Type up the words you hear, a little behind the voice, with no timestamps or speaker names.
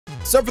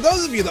So for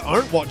those of you that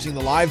aren't watching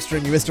the live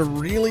stream, you missed a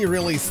really,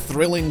 really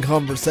thrilling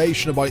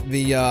conversation about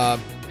the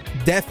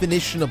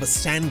definition of a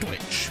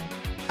sandwich.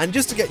 And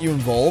just to get you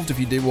involved, if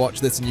you do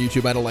watch this on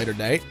YouTube at a later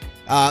date,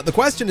 the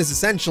question is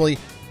essentially,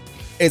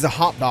 is a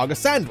hot dog a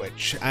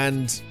sandwich?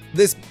 And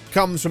this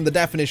comes from the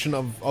definition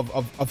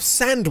of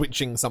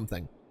sandwiching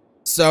something.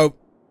 So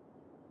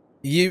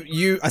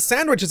a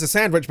sandwich is a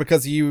sandwich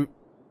because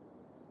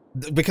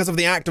of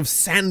the act of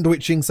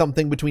sandwiching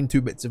something between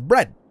two bits of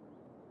bread.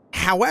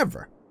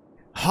 However,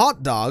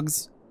 hot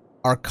dogs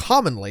are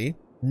commonly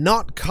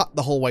not cut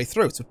the whole way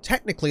through. So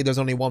technically there's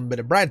only one bit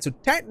of bread. So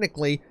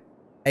technically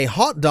a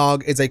hot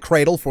dog is a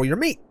cradle for your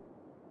meat.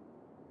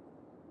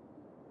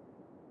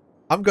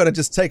 I'm going to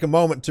just take a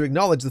moment to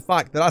acknowledge the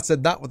fact that I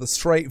said that with a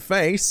straight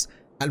face,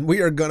 and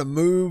we are going to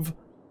move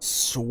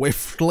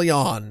swiftly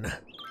on,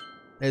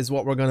 is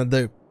what we're going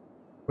to do.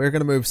 We're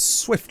going to move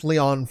swiftly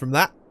on from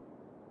that.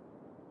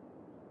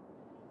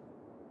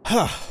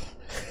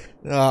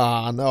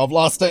 Ah, no, I've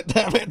lost it,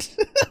 damn it.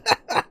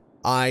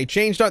 I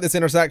changed out this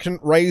intersection,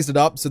 raised it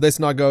up, so this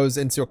now goes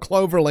into a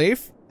clover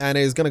leaf, and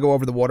is going to go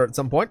over the water at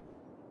some point.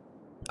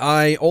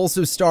 I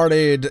also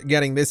started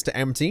getting this to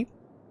empty,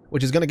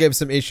 which is going to give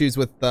some issues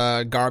with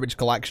garbage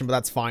collection, but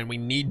that's fine. We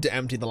need to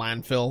empty the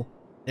landfill.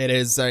 It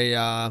is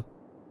it's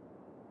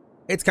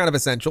kind of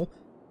essential.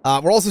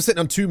 We're also sitting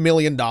on $2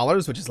 million,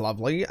 which is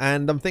lovely,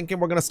 and I'm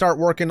thinking we're going to start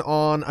working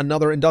on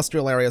another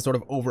industrial area sort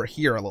of over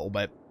here a little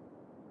bit.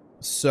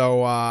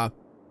 So,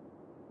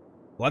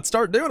 let's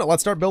start doing it.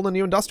 Let's start building a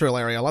new industrial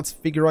area. Let's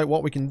figure out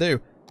what we can do.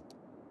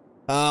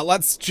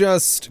 Let's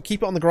just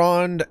keep it on the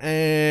ground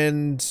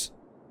and,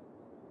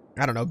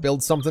 I don't know,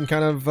 build something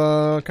kind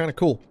of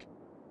cool.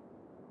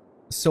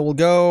 So we'll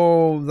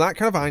go that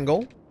kind of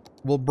angle.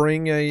 We'll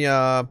bring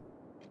an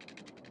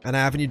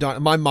avenue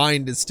down. My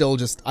mind is still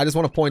just, I just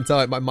want to point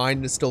out, my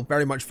mind is still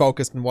very much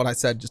focused on what I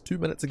said just 2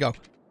 minutes ago.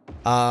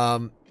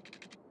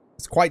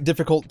 It's quite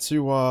difficult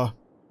to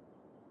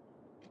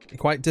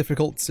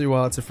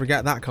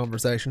forget that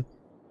conversation.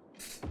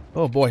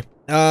 Oh boy.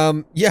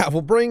 Yeah,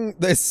 we'll bring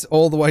this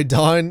all the way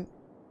down.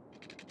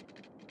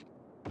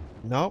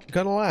 Not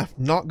gonna laugh.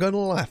 Not gonna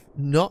laugh.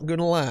 Not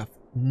gonna laugh.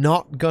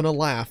 Not gonna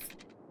laugh.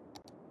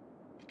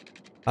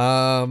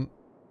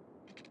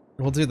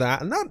 We'll do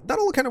that, and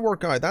that'll kind of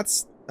work out.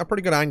 That's a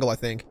pretty good angle, I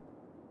think.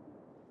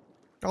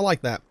 I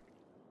like that.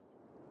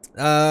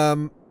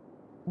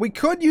 We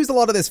could use a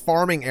lot of this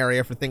farming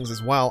area for things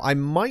as well. I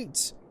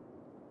might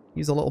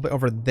use a little bit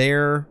over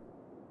there.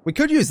 We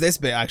could use this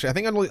bit, actually. I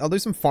think I'll do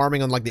some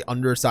farming on, like, the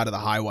underside of the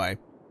highway.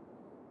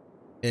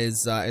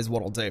 Is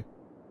what I'll do.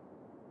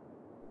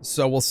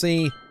 So we'll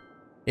see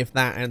if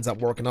that ends up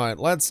working out.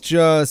 Let's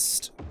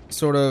just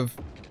sort of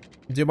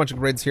do a bunch of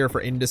grids here for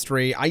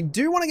industry. I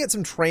do want to get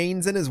some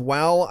trains in as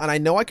well, and I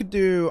know I could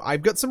do...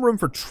 I've got some room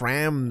for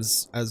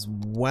trams as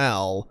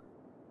well.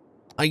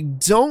 I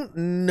don't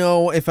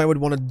know if I would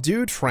want to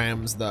do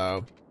trams,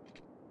 though.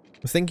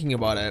 I'm thinking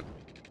about it.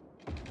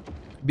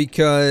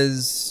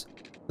 Because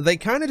they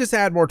kind of just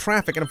add more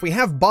traffic, and if we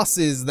have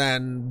buses,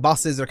 then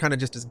buses are kind of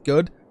just as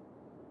good.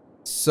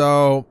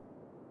 So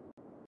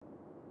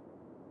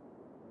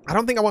I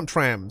don't think I want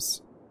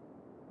trams.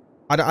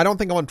 I don't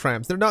think I want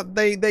trams. They're not,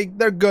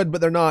 they're good,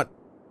 but they're not.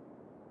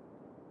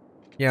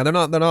 Yeah, they're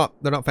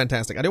not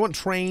fantastic. I do want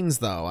trains,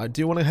 though. I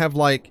do want to have,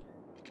 like,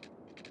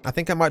 I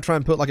think I might try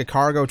and put, like, a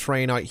cargo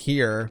train out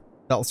here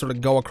that'll sort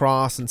of go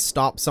across and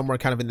stop somewhere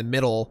kind of in the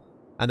middle,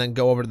 and then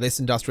go over to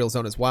this industrial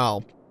zone as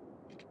well.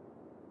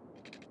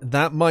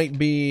 That might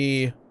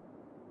be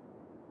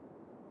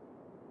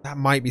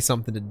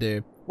something to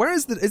do. Where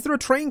is there a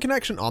train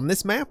connection on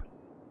this map?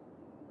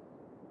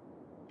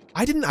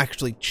 I didn't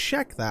actually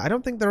check that. I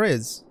don't think there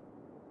is.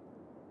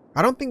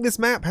 I don't think this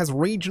map has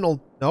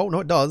regional... No,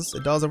 it does.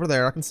 It does over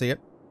there. I can see it.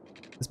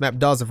 This map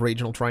does have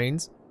regional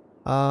trains.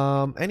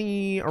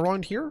 Any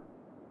around here?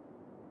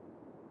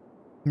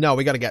 No,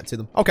 we gotta get to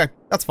them. Okay,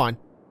 that's fine.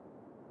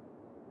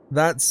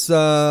 That's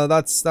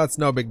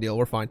no big deal.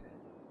 We're fine.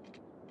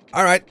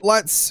 Alright,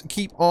 let's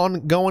keep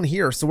on going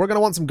here. So we're gonna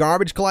want some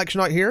garbage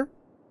collection out here,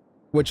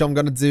 which I'm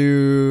gonna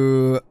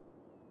do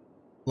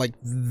like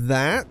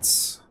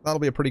that. That'll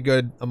be a pretty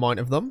good amount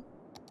of them.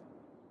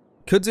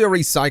 Could do a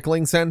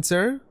recycling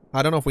center.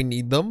 I don't know if we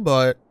need them,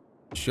 but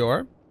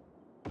sure.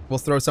 We'll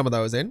throw some of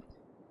those in.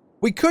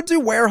 We could do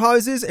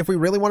warehouses if we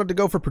really wanted to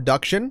go for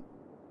production.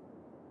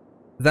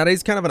 That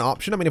is kind of an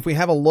option. I mean, if we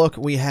have a look,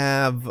 we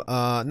have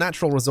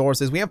natural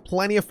resources. We have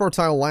plenty of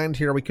fertile land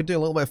here. We could do a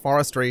little bit of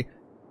forestry.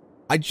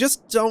 I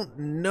just don't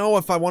know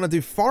if I want to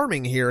do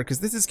farming here, because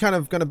this is kind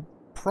of going to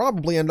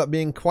probably end up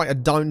being quite a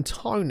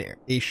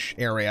downtown-ish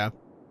area.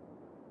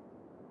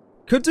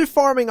 Could do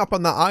farming up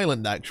on that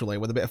island, actually,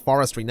 with a bit of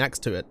forestry next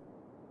to it.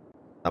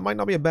 That might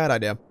not be a bad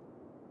idea.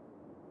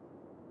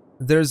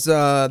 There's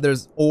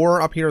ore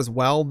up here as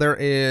well. There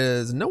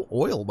is no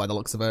oil by the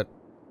looks of it.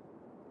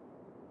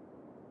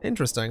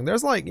 Interesting.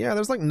 There's like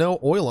no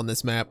oil on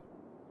this map.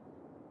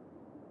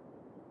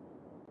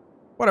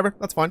 Whatever,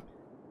 that's fine.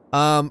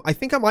 I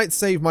think I might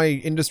save my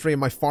industry and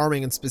my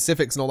farming and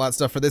specifics and all that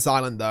stuff for this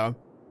island, though.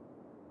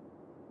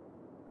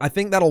 I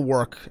think that'll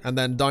work, and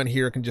then down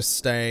here can just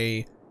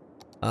stay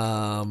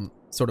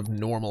sort of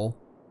normal.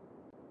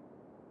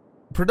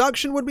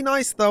 Production would be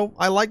nice, though.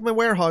 I like my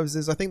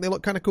warehouses. I think they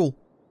look kind of cool.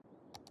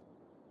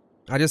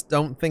 I just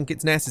don't think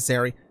it's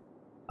necessary.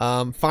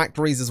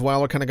 Factories as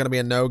well are kind of going to be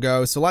a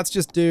no-go, so let's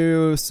just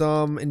do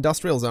some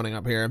industrial zoning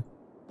up here.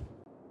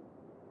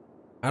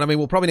 And I mean,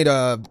 we'll probably need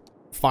a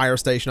fire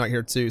station out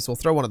here too, so we'll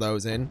throw one of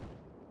those in.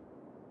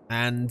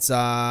 And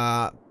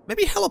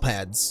maybe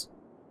helipads.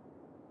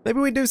 Maybe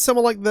we do some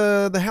of like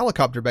the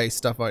helicopter-based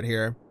stuff out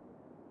here.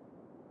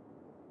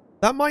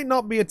 That might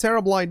not be a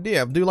terrible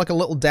idea. Do like a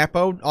little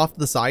depot off to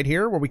the side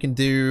here where we can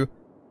do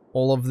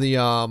all of the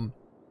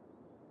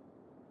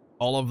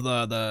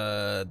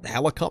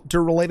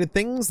helicopter-related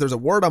things. There's a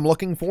word I'm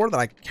looking for that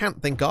I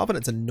can't think of, and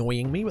it's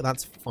annoying me, but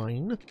that's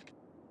fine.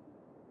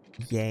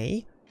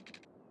 Yay.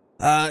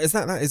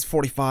 That is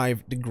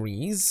 45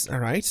 degrees. All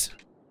right.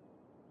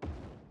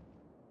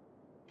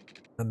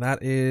 And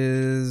that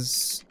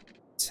is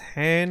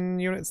 10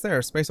 units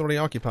there. Space already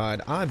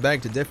occupied. I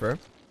beg to differ.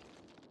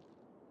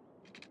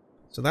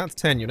 So that's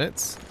 10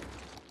 units.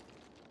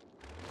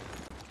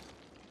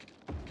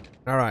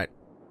 All right.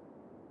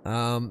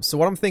 So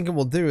what I'm thinking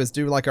we'll do is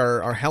do like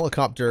our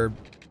helicopter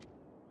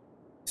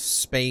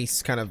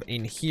space kind of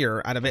in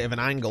here at a bit of an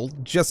angle,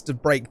 just to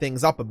break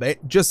things up a bit,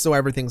 just so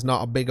everything's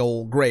not a big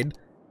old grid,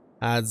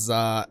 as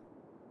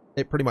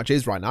it pretty much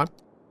is right now.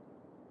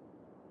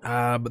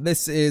 But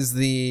this is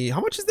the...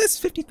 How much is this?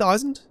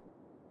 50,000?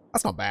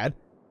 That's not bad.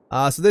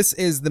 So this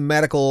is the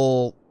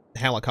medical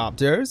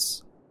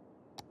helicopters.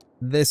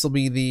 This will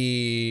be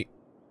the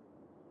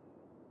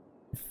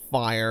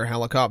fire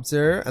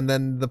helicopter, and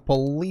then the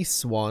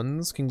police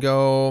ones can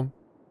go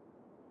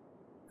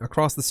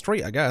across the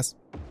street, I guess.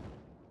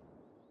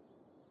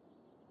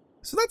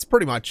 So that's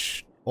pretty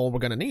much all we're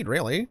going to need,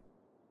 really.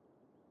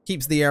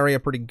 Keeps the area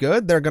pretty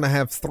good. They're going to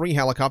have 3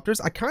 helicopters.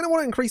 I kind of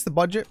want to increase the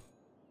budget.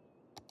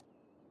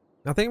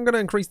 I think I'm going to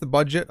increase the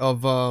budget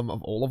of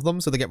all of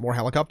them so they get more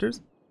helicopters.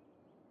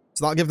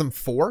 So that'll give them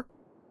 4.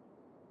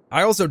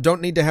 I also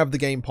don't need to have the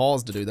game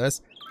paused to do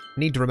this.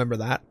 Need to remember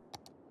that.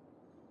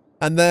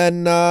 And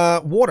then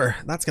water.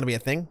 That's going to be a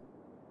thing.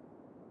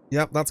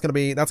 Yep, that's going to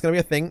be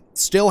a thing.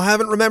 Still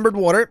haven't remembered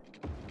water.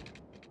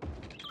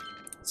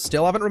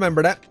 Still haven't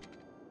remembered it.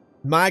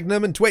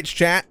 Magnum and Twitch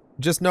chat.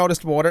 Just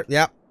noticed water.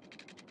 Yep.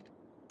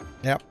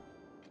 Yep.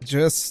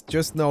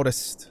 Just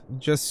noticed.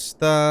 Just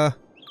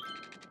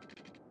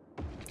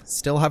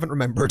still haven't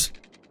remembered.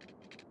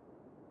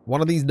 One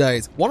of these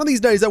days. One of these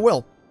days I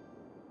will.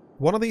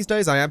 One of these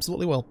days I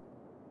absolutely will.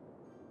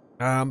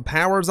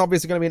 Power is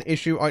obviously going to be an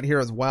issue out here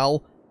as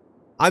well.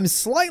 I'm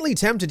slightly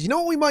tempted. You know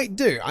what we might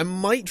do? I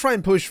might try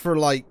and push for,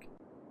 like,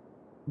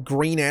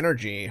 green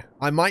energy.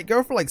 I might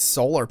go for, like,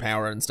 solar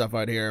power and stuff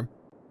out here.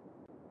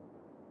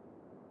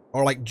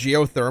 Or, like,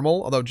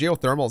 geothermal. Although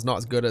geothermal is not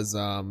as good as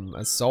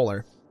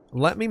solar.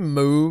 Let me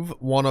move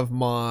one of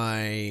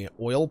my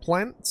oil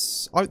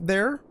plants out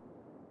there.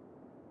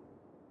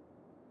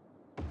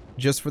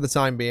 Just for the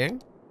time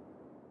being.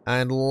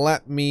 And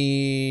let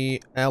me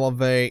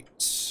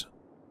elevate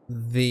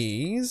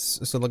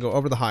these, so they'll go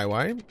over the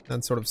highway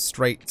and sort of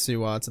straight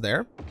to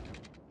there.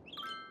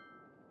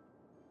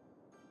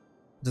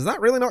 Does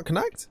that really not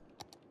connect?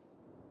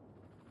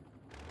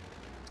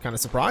 Kind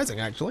of surprising,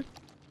 actually.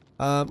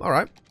 All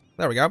right,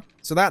 there we go.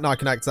 So that now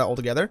connects that all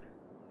together.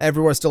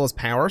 Everywhere still has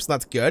power, so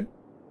that's good.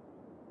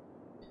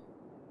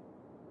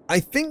 I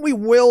think we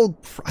will.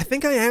 I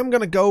think I am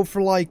gonna go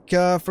for like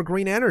for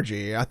green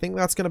energy. I think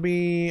that's gonna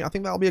be. I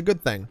think that'll be a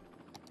good thing.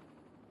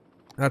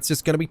 That's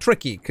just gonna be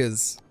tricky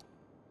because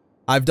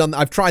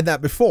I've tried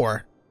that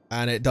before,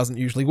 and it doesn't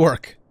usually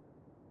work.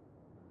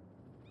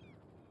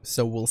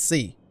 So we'll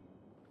see.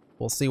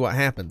 We'll see what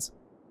happens.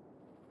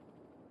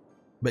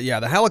 But yeah,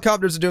 the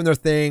helicopters are doing their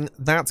thing.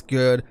 That's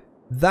good.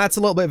 That's a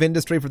little bit of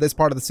industry for this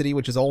part of the city,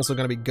 which is also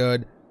going to be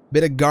good.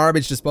 Bit of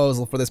garbage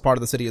disposal for this part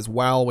of the city as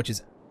well, which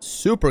is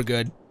super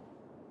good.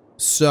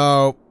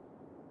 So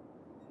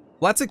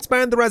let's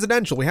expand the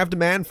residential. We have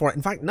demand for it.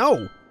 In fact,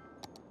 no.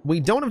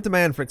 We don't have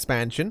demand for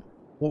expansion.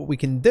 What we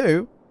can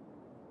do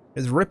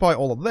is rip out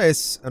all of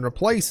this and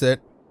replace it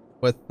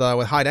with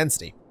high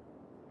density.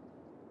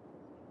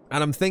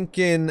 And I'm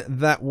thinking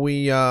that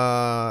we,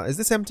 is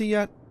this empty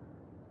yet?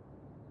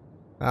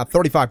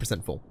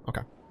 35% full.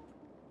 Okay.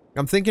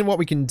 I'm thinking what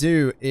we can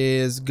do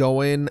is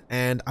go in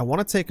and I want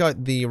to take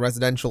out the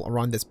residential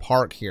around this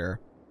park here.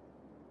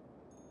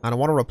 And I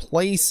want to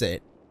replace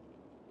it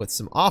with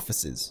some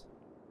offices.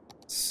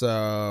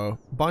 So,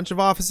 a bunch of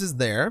offices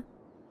there.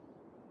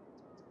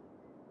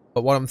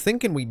 But what I'm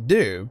thinking we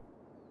do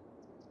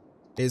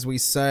is we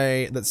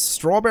say that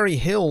Strawberry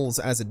Hills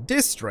as a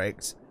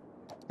district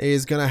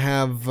is going to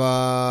have,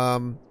 I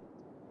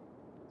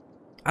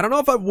don't know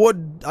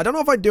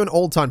if I'd do an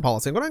old time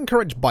policy. I'm going to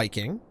encourage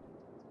biking.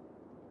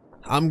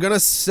 I'm going to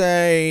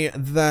say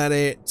that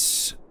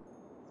it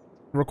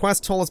requests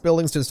tallest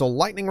buildings to install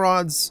lightning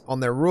rods on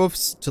their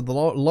roofs to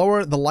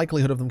lower the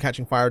likelihood of them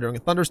catching fire during a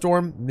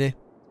thunderstorm. Meh.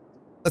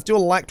 Let's do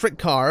electric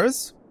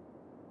cars.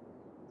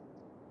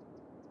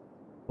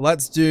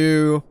 Let's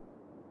do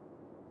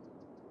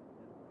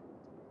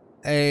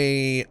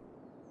a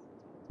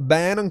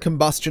ban on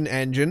combustion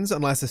engines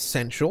unless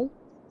essential.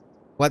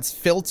 Let's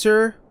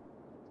filter,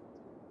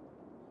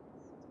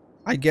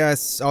 I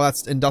guess. Oh,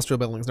 that's industrial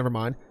buildings. Never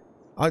mind.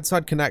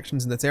 Outside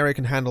connections in this area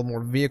can handle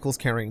more vehicles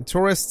carrying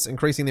tourists,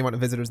 increasing the amount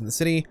of visitors in the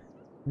city.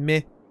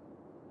 Meh.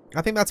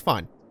 I think that's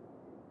fine.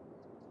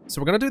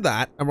 So we're going to do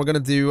that, and we're going to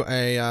do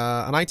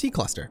an IT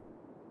cluster.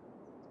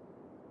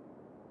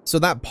 So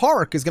that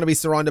park is going to be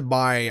surrounded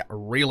by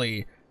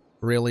really,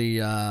 really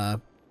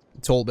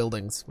tall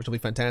buildings, which will be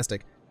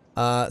fantastic.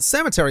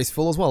 Cemetery's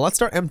full as well. Let's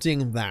start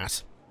emptying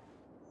that.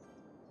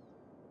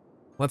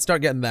 Let's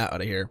start getting that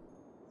out of here.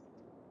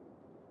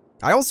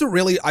 I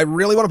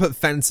really want to put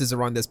fences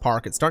around this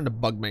park. It's starting to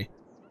bug me.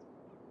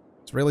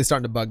 It's really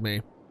starting to bug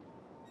me.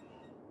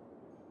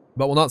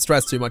 But we'll not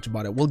stress too much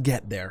about it. We'll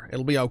get there.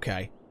 It'll be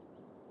okay.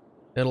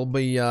 It'll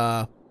be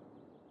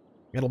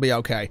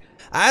okay.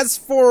 As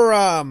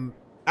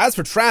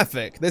for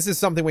traffic, this is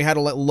something we had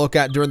a little look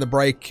at during the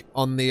break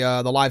on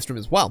the live stream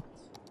as well.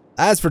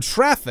 As for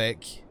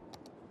traffic,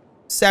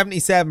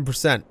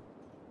 77%.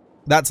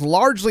 That's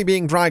largely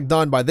being dragged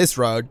down by this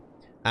road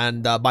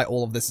and by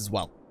all of this as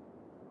well.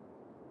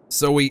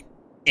 So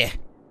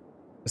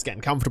just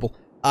getting comfortable.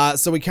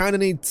 So we kind of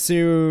need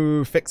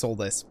to fix all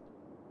this.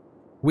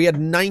 We had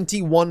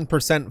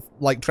 91%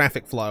 like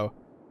traffic flow.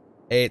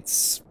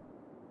 It's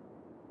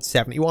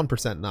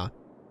 71% now.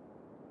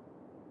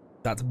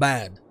 That's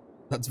bad.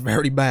 That's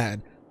very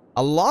bad.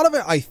 A lot of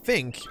it, I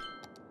think,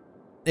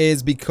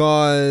 is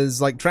because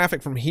like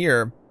traffic from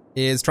here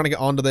is trying to get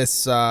onto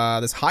this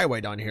this highway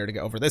down here to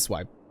get over this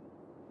way,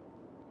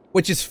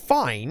 which is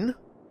fine,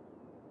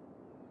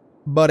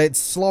 but it's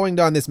slowing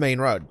down this main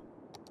road.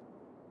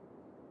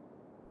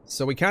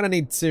 So we kind of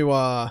need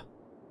to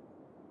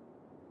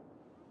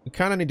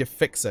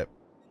fix it.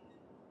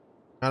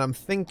 And I'm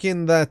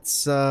thinking that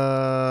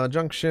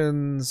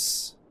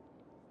junctions,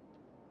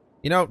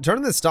 you know,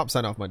 turning this stop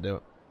sign off might do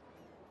it.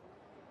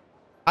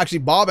 Actually,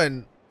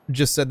 Bobbin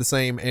just said the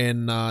same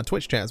in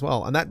Twitch chat as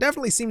well, and that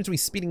definitely seems to be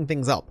speeding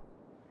things up.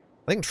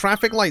 I think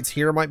traffic lights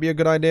here might be a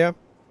good idea,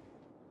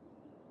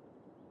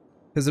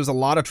 because there's a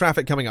lot of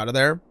traffic coming out of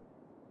there.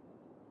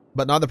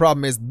 But now the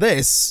problem is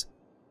this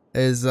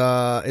is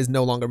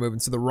no longer moving,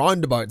 so the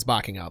roundabout's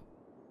backing up.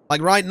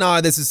 Like right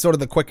now, this is sort of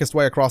the quickest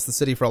way across the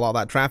city for a lot of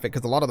that traffic,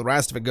 because a lot of the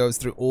rest of it goes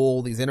through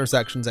all these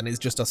intersections and is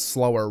just a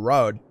slower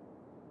road.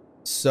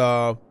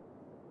 So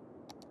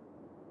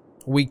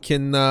we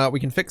can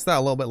fix that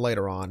a little bit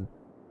later on,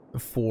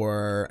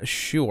 for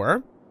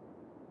sure.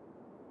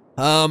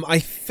 I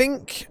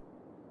think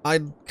I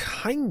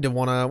kind of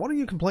wanna. What are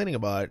you complaining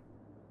about?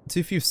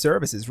 Too few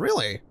services,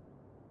 really?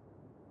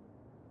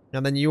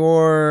 And then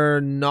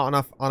you're not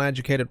enough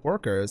uneducated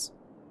workers.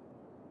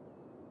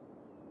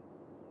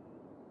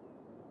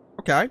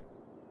 Okay.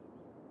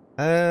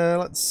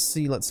 Let's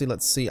see.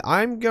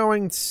 I'm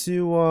going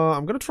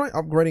to try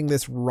upgrading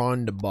this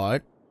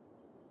roundabout.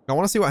 I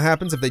want to see what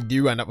happens if they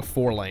do end up with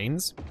 4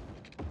 lanes.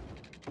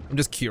 I'm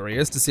just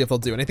curious to see if they'll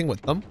do anything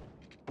with them.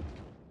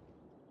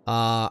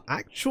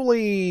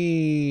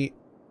 Actually,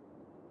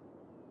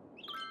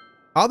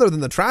 other than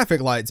the traffic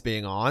lights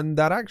being on,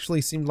 that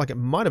actually seemed like it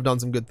might have done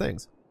some good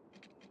things.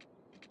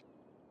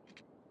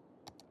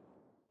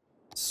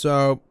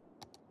 So,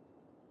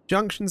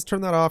 junctions,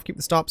 turn that off, keep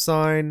the stop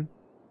sign.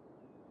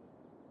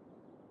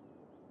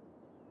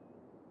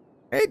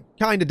 It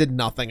kind of did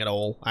nothing at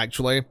all,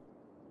 actually.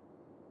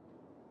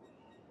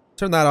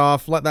 Turn that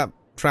off, let that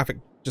traffic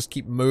just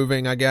keep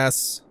moving, I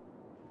guess.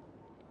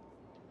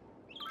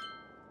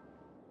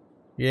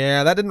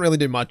 Yeah, that didn't really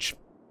do much.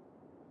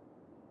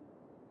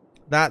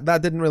 That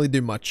didn't really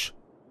do much.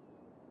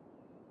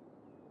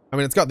 I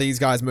mean, it's got these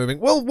guys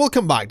moving. Well, we'll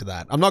come back to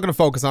that. I'm not going to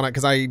focus on it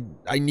because I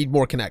need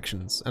more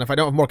connections. And if I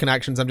don't have more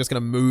connections, I'm just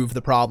going to move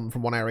the problem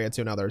from one area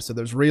to another. So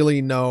there's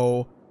really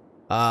no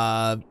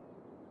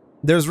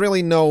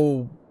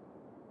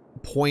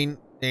point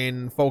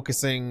in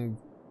focusing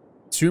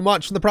too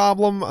much on the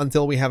problem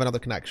until we have another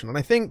connection. And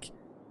I think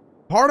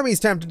part of me is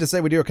tempted to say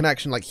we do a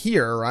connection like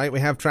here, right? We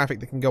have traffic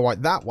that can go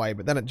out that way,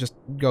 but then it just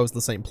goes to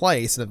the same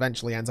place and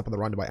eventually ends up in the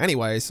roundabout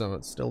anyway, so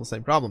it's still the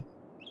same problem.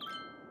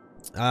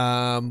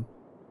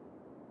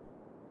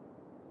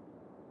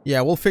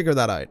 Yeah, we'll figure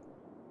that out.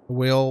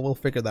 We'll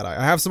figure that out.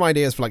 I have some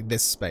ideas for like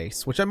this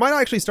space, which I might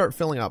actually start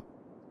filling up.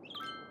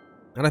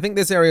 And I think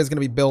this area is going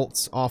to be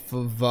built off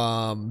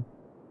of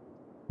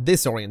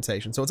this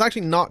orientation. So it's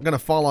actually not going to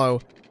follow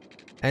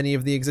any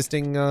of the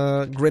existing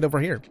grid over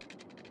here,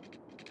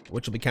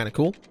 which will be kind of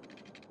cool.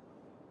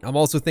 I'm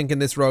also thinking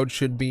this road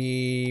should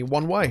be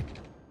one way.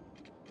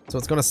 So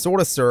it's going to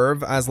sort of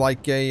serve as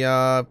like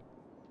a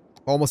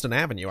almost an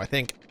avenue, I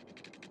think.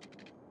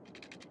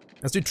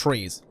 Let's do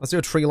trees. Let's do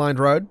a tree-lined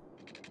road.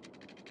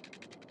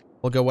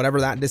 We'll go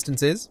whatever that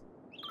distance is.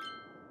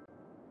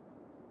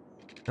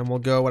 And we'll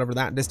go whatever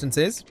that distance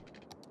is.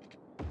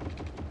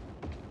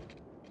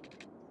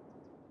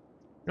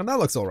 And that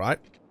looks alright.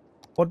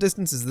 What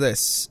distance is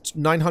this?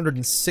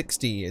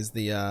 960 is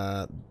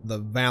the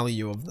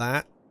value of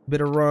that.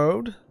 bit of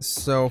road.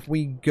 So if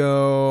we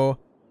go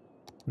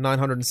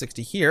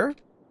 960 here,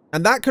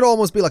 and that could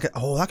almost be like a,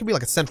 oh, that could be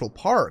like a central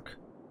park.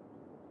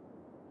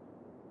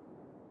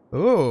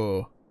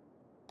 Ooh.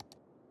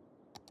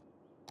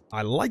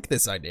 I like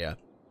this idea.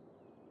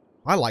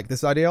 I like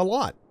this idea a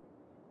lot.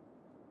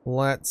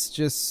 Let's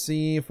just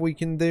see if we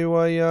can do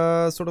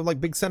a sort of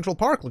like big central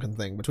park looking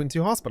thing between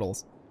two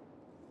hospitals.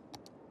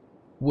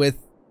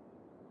 With...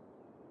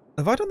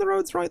 Have I done the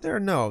roads right there?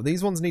 No,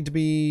 these ones need to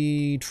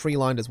be tree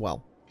lined as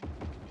well.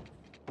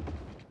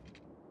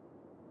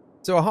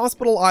 So a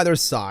hospital either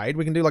side.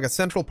 We can do like a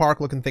central park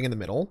looking thing in the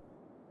middle.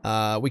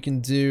 We can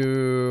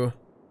do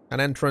an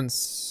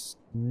entrance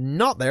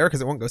not there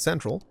because it won't go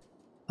central.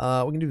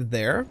 We can do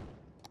there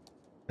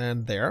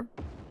and there.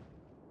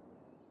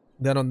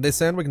 Then on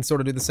this end, we can sort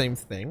of do the same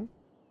thing.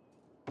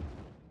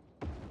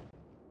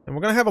 And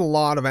we're going to have a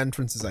lot of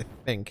entrances, I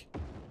think.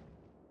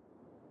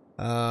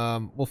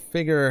 We'll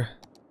figure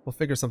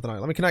something out.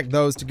 Let me connect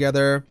those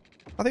together.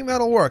 I think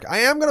that'll work. I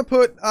am going to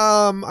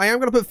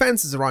put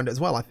fences around it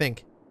as well, I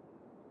think.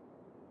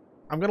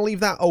 I'm going to leave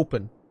that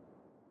open.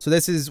 So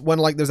this is when,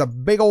 like, there's a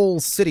big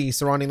old city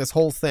surrounding this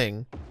whole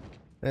thing.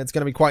 And it's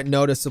going to be quite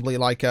noticeably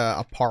like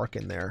a park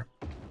in there.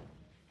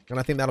 And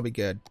I think that'll be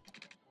good.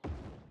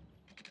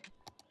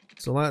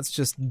 So let's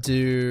just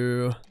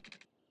do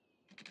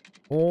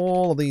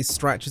all of these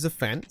stretches of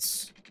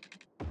fence.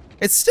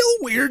 It's still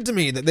weird to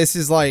me that this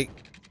is like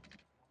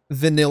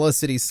vanilla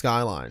Cities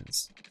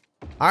Skylines.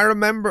 I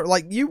remember,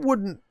 like, you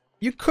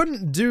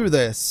couldn't do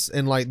this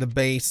in like the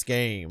base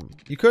game.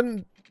 You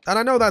couldn't, and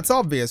I know that's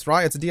obvious,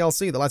 right? It's a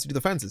DLC that lets you do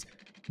the fences.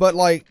 But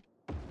like,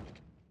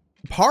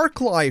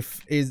 Park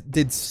Life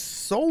did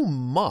so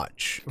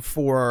much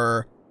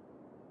for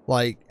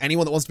like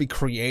anyone that wants to be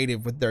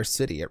creative with their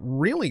city. It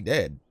really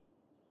did.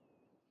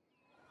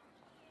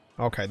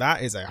 Okay,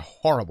 that is a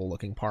horrible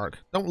looking park.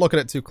 Don't look at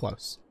it too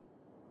close.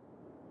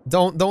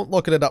 Don't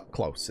look at it up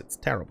close. It's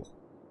terrible.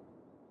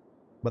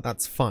 But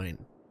that's fine.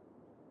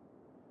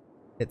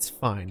 It's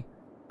fine.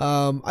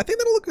 I think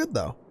that'll look good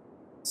though.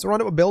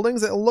 Surround it with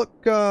buildings, it'll look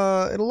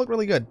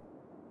really good.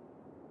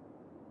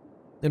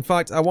 In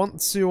fact, I want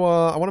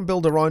to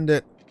build around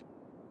it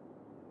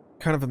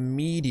kind of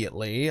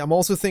immediately. I'm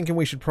also thinking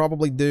we should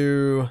probably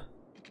do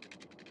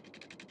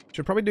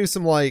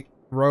some like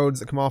roads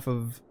that come off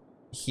of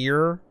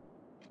here.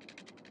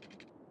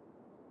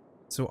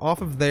 So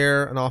off of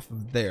there and off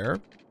of there.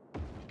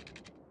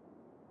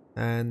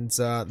 And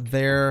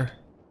there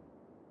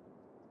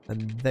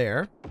and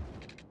there.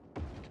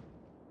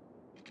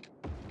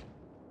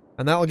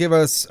 And that'll give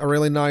us a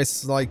really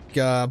nice like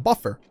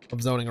buffer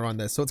of zoning around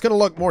this. So it's going to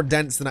look more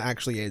dense than it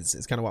actually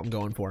is kind of what I'm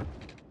going for.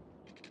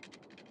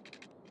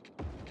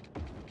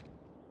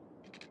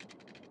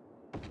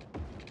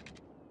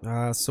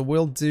 So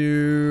we'll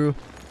do...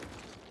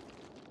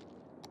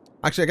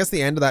 Actually, I guess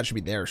the end of that should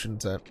be there,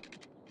 shouldn't it?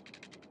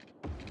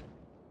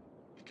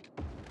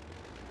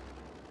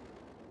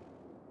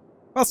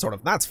 Well, sort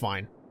of. That's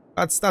fine.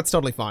 That's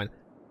totally fine.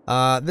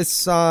 This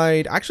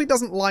side actually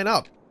doesn't line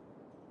up.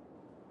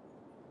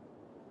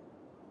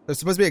 There's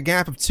supposed to be a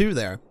gap of 2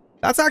 there.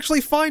 That's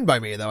actually fine by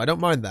me, though. I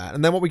don't mind that.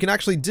 And then what we can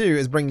actually do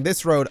is bring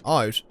this road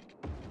out.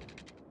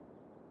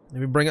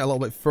 Maybe bring it a little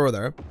bit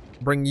further.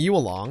 Bring you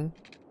along.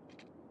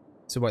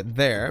 So about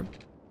there.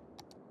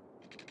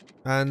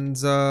 And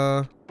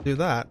do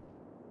that.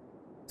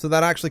 So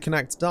that actually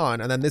connects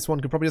down. And then this one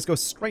could probably just go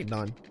straight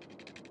down.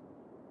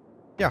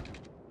 Yeah.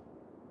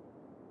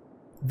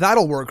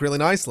 That'll work really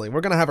nicely. We're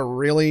going to have a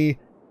really...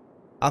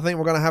 I think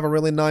we're going to have a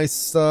really nice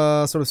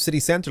sort of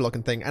city center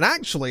looking thing. And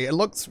actually, it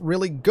looks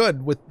really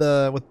good with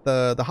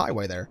the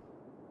highway there.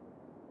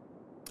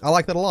 I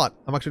like that a lot.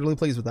 I'm actually really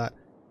pleased with that.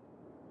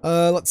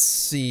 Let's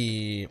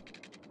see.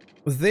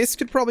 This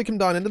could probably come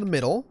down into the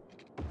middle.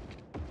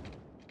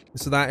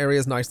 So that area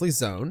is nicely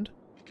zoned.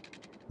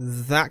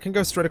 That can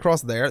go straight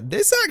across there.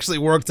 This actually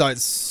worked out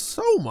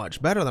so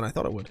much better than I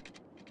thought it would.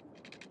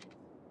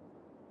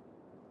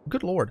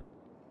 Good lord.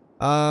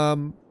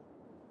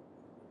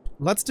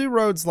 Let's do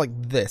roads like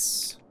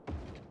this.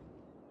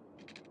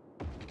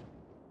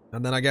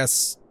 And then I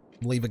guess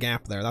leave a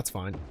gap there. That's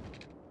fine.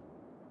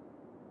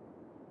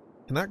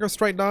 Can that go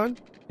straight down?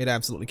 It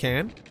absolutely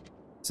can.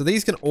 So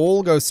these can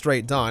all go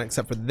straight down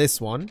except for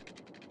this one.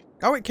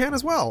 Oh, it can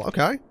as well.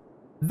 Okay.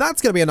 That's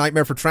going to be a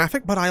nightmare for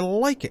traffic, but I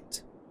like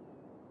it.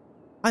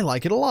 I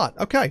like it a lot.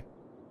 Okay.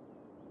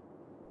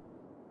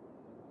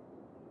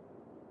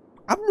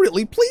 I'm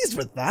really pleased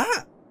with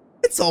that.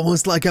 It's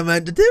almost like I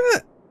meant to do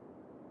it.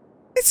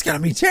 It's going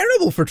to be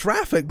terrible for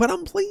traffic, but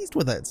I'm pleased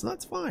with it, so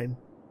that's fine.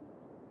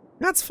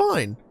 That's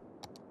fine.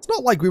 It's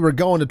not like we were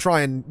going to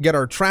try and get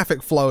our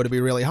traffic flow to be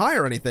really high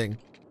or anything.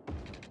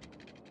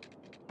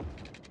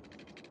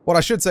 What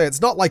I should say, it's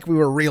not like we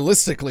were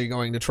realistically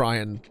going to try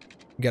and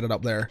get it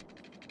up there.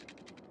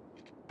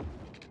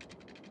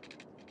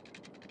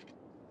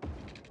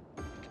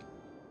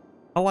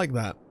 I like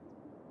that.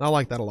 I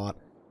like that a lot.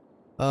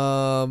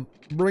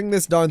 Bring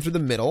this down through the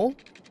middle.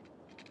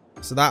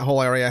 So that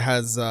whole area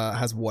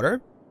has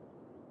water.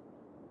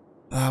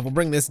 We'll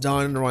bring this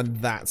down around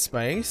that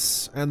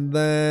space. And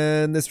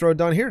then this road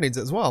down here needs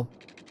it as well.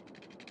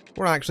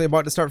 We're actually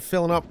about to start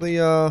filling up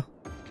the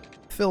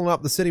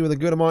city with a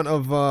good amount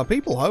of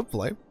people,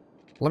 hopefully.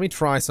 Let me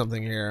try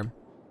something here.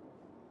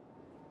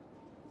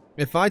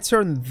 If I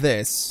turn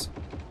this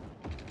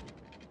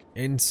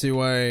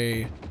into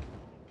a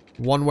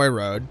one-way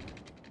road.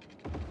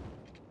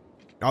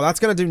 Oh, that's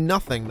going to do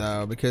nothing,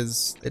 though,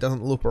 because it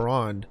doesn't loop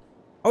around.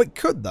 Oh, it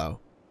could, though.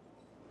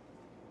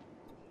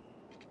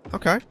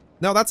 Okay.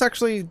 No, that's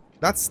actually...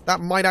 that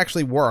might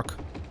actually work.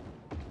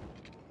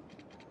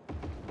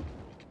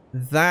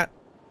 That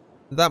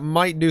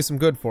might do some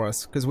good for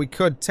us, because we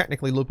could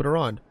technically loop it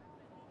around.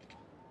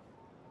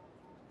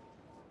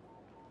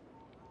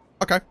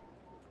 Okay.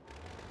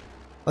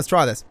 Let's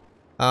try this.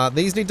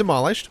 These need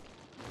demolished.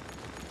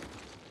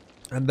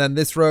 And then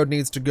this road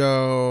needs to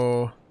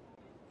go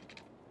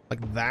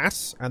like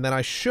that. And then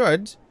I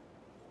should,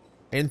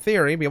 in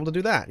theory, be able to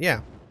do that.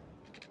 Yeah.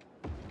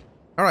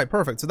 Alright,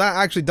 perfect. So that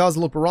actually does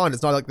loop around.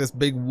 It's not like this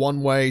big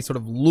one-way sort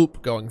of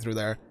loop going through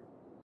there.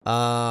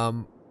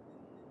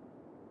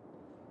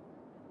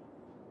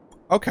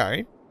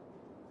 Okay.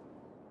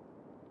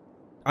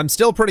 I'm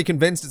still pretty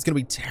convinced it's going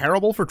to be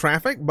terrible for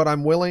traffic, but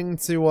I'm willing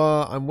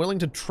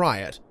to try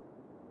it.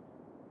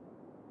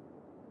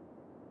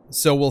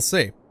 So we'll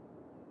see.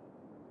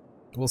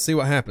 We'll see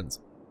what happens.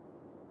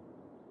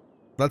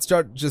 Let's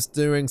start just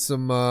doing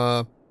some, do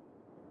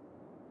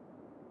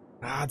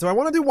I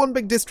want to do one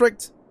big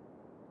district?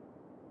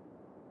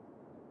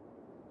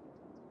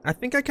 I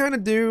think I kind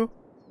of do.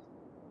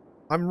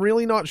 I'm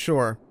really not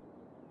sure.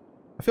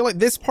 I feel like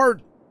this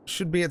part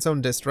should be its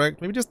own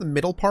district. Maybe just the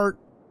middle part.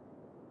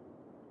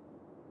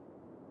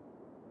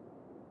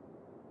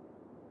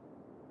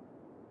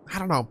 I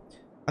don't know.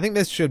 I think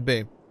this should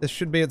be. This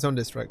should be its own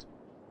district.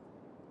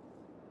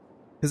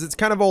 Because it's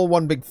kind of all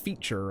one big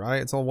feature, right?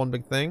 It's all one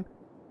big thing.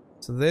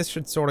 So this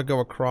should sort of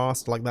go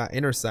across like that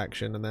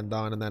intersection and then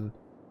down and then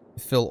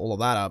fill all of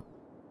that up.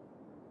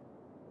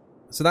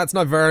 So that's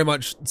not very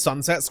much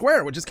Sunset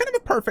Square, which is kind of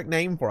a perfect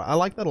name for it. I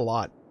like that a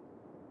lot.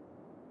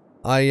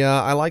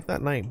 I like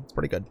that name. It's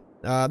pretty good.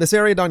 This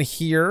area down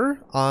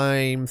here,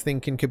 I'm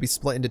thinking could be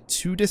split into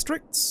 2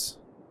 districts.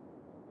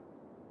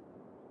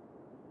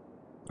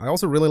 I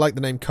also really like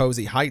the name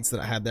Cozy Heights that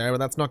I had there, but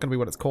that's not going to be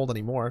what it's called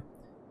anymore.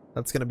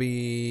 That's going to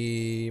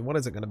be... what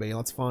is it going to be?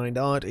 Let's find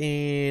out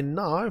in...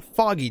 no,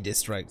 Foggy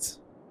District.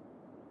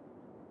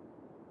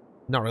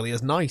 Not really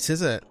as nice,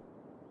 is it?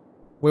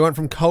 We went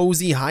from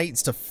Cozy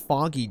Heights to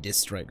Foggy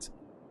District.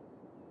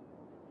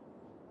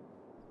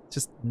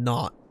 Just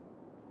not.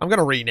 I'm going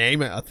to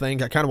rename it, I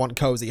think. I kind of want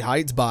Cozy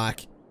Heights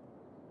back.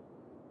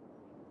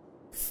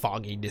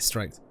 Foggy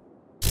District.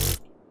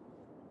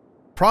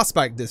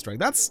 Prospect District.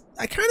 That's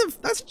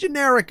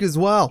generic as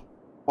well.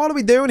 What are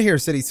we doing here,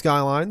 Cities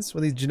Skylines,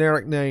 with these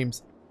generic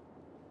names?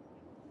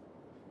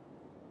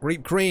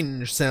 Reap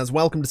Cringe says,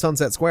 welcome to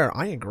Sunset Square.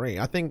 I agree.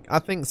 I think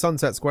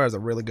Sunset Square is a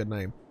really good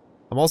name.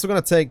 I'm also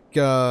going to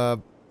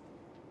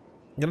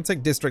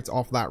take districts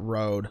off that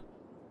road.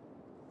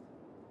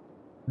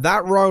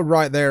 That road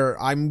right there,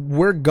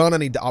 we're gonna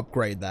need to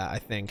upgrade that, I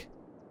think.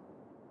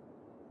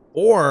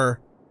 Or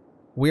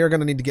we are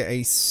gonna need to get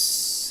a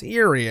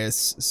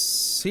serious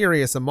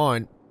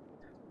amount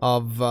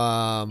of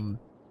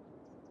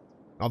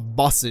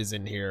buses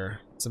in here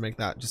to make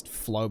that just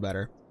flow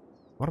better.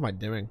 What am I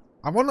doing?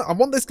 I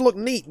want this to look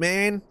neat,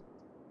 man.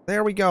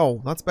 There we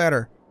go. That's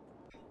better.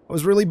 It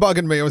was really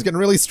bugging me. I was getting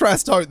really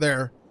stressed out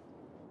there.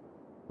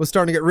 I was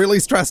starting to get really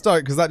stressed out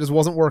because that just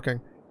wasn't working.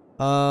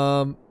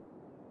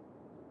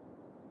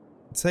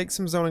 Take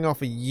some zoning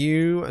off of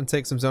you and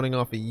take some zoning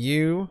off of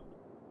you.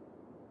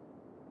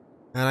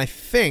 And I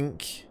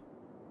think...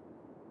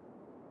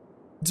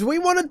 Do we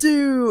want to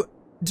do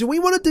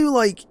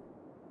like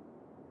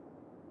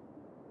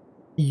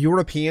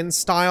European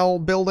style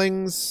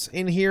buildings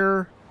in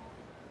here?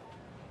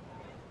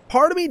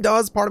 Part of me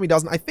does, part of me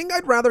doesn't. I think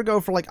I'd rather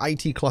go for like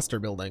IT cluster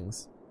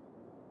buildings.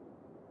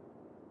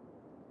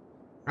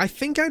 I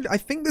think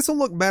this will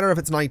look better if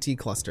it's an IT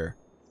cluster.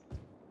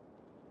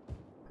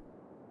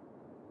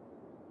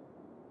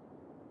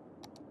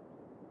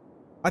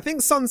 I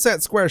think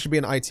Sunset Square should be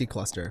an IT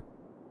cluster.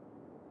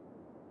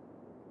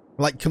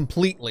 Like,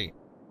 completely.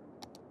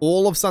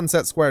 All of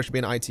Sunset Square should be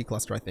an IT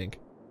cluster, I think.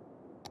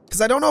 Because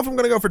I don't know if I'm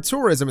going to go for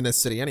tourism in this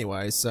city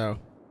anyway, so...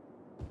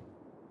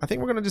 I think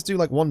we're going to just do,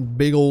 like, one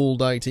big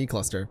old IT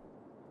cluster.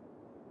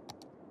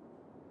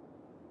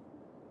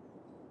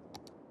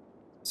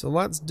 So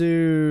let's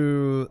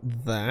do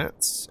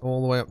that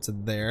all the way up to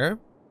there.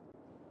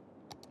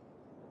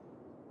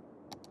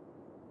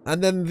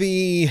 And then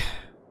the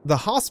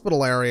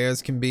hospital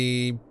areas can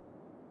be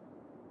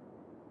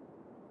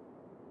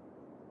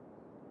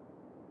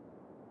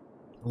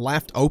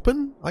left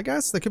open, I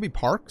guess. They could be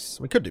parks.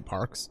 We could do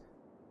parks.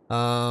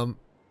 I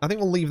think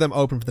we'll leave them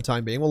open for the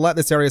time being. We'll let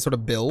this area sort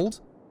of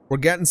build. We're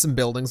getting some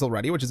buildings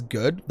already, which is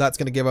good. That's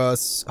going to give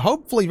us,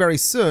 hopefully very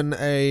soon,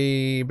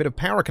 a bit of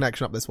power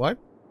connection up this way.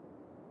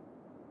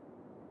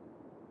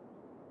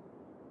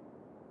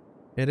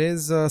 It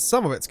is,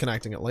 some of it's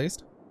connecting at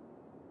least.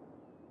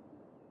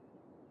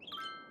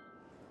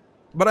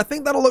 But I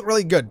think that'll look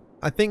really good.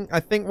 I think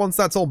once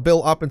that's all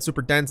built up and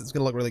super dense, it's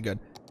gonna look really good.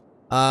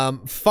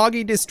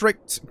 Foggy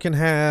District can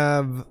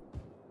have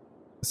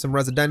some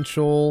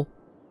residential.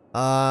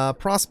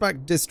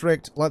 Prospect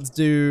District, let's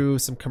do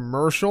some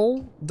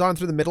commercial down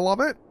through the middle of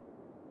it.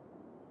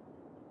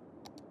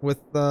 With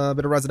a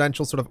bit of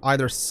residential sort of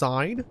either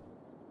side.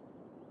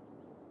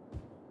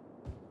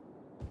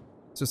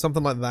 So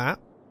something like that.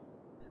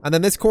 And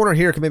then this corner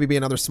here could maybe be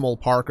another small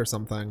park or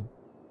something.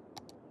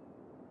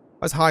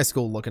 How's high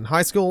school looking?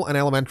 High school and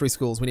elementary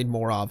schools we need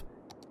more of.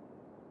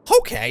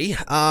 Okay,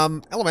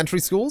 elementary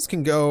schools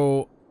can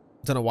go...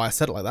 Don't know why I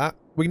said it like that.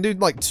 We can do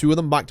like 2 of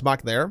them back to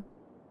back there.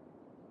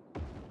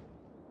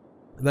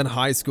 And then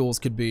high schools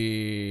could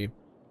be...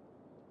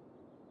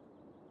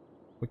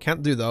 We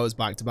can't do those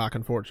back to back,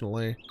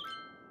 unfortunately.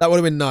 That would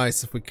have been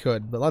nice if we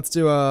could, but let's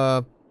do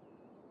a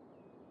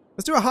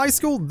high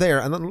school there,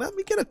 and then let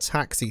me get a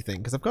taxi thing,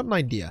 because I've got an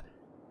idea.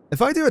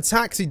 If I do a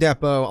taxi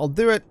depot, I'll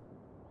do it,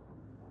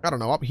 I don't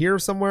know, up here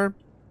somewhere.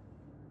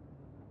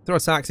 Throw a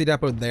taxi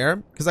depot there,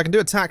 because I can do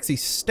a taxi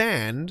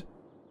stand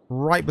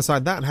right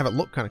beside that and have it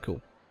look kind of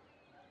cool.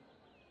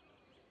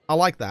 I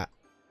like that.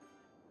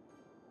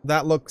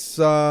 That looks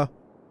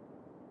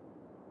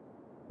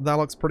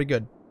pretty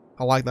good.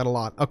 I like that a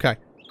lot. Okay.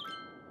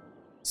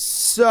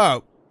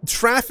 So,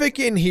 traffic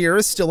in here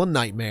is still a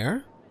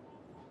nightmare.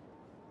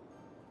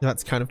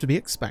 That's kind of to be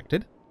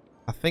expected.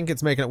 I think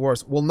it's making it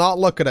worse. We'll not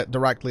look at it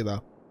directly,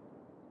 though.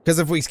 Because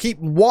if we keep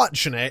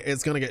watching it,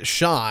 it's going to get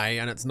shy,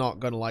 and it's not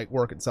going to, like,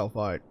 work itself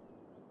out.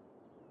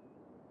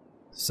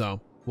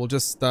 So, we'll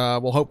just,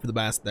 we'll hope for the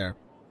best there.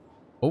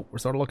 Oh, we're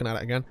sort of looking at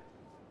it again.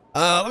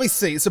 Let me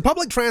see. So,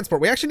 public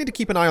transport. We actually need to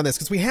keep an eye on this,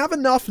 because we have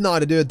enough now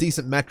to do a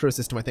decent metro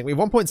system, I think. We have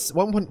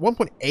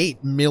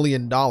 $1.8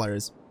 million.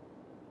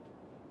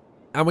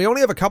 And we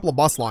only have a couple of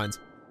bus lines.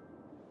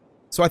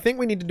 So, I think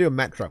we need to do a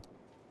metro.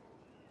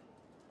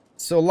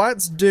 So,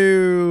 let's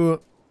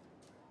do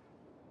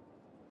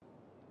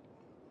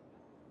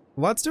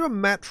a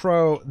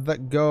metro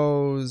that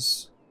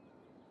goes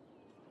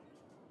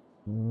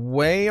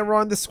way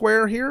around the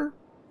square here.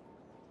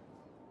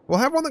 We'll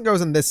have one that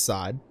goes on this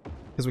side,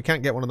 because we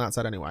can't get one on that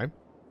side anyway.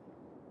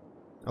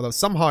 Although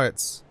somehow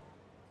it's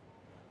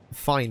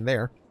fine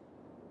there.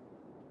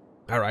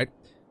 Alright.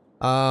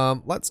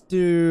 Let's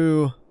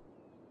do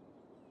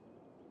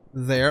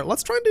there.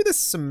 Let's try and do this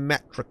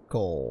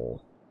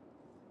symmetrical.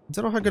 I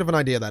don't know how good of an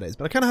idea that is,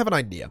 but I kind of have an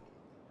idea.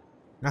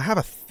 I have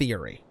a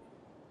theory.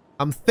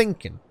 I'm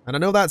thinking, and I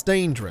know that's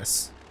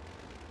dangerous,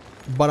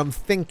 but I'm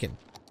thinking.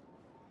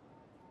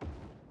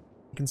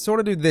 You can sort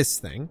of do this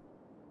thing.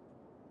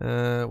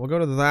 We'll go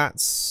to that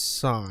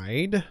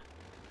side.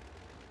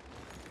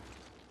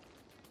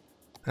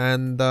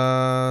 And,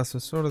 so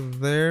sort of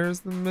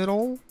there's the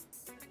middle.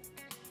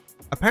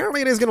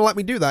 Apparently it is going to let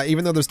me do that,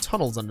 even though there's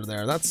tunnels under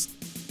there. That's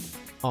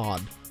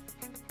odd.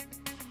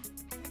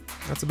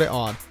 That's a bit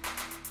odd.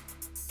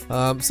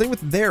 Same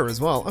with there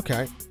as well.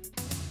 Okay.